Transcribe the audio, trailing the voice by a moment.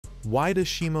Why does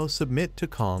Shimo submit to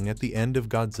Kong at the end of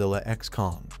Godzilla x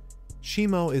Kong?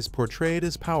 Shimo is portrayed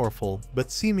as powerful but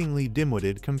seemingly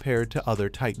dim-witted compared to other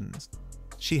titans.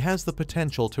 She has the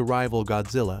potential to rival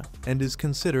Godzilla and is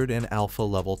considered an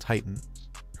alpha-level titan.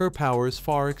 Her powers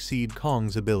far exceed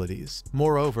Kong's abilities.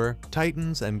 Moreover,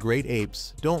 titans and great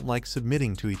apes don't like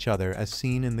submitting to each other, as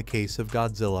seen in the case of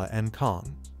Godzilla and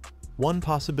Kong. One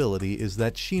possibility is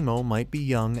that Shimo might be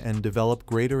young and develop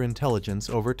greater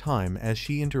intelligence over time as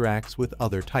she interacts with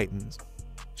other titans.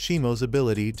 Shimo's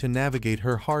ability to navigate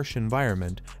her harsh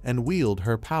environment and wield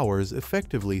her powers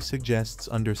effectively suggests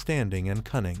understanding and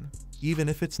cunning, even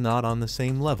if it's not on the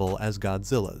same level as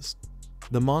Godzilla's.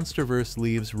 The MonsterVerse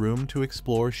leaves room to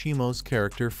explore Shimo's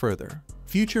character further.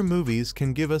 Future movies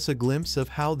can give us a glimpse of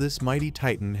how this mighty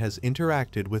titan has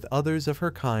interacted with others of her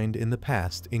kind in the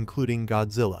past, including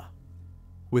Godzilla.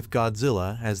 With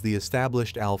Godzilla as the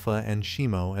established alpha and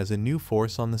Shimo as a new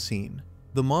force on the scene,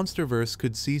 the MonsterVerse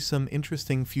could see some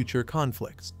interesting future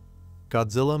conflicts.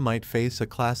 Godzilla might face a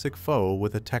classic foe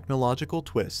with a technological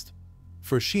twist.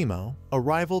 For Shimo, a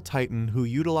rival titan who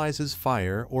utilizes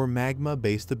fire or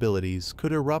magma-based abilities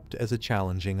could erupt as a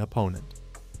challenging opponent.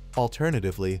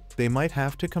 Alternatively, they might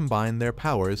have to combine their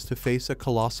powers to face a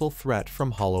colossal threat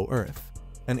from Hollow Earth,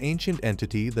 an ancient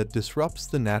entity that disrupts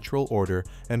the natural order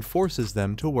and forces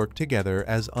them to work together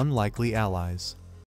as unlikely allies.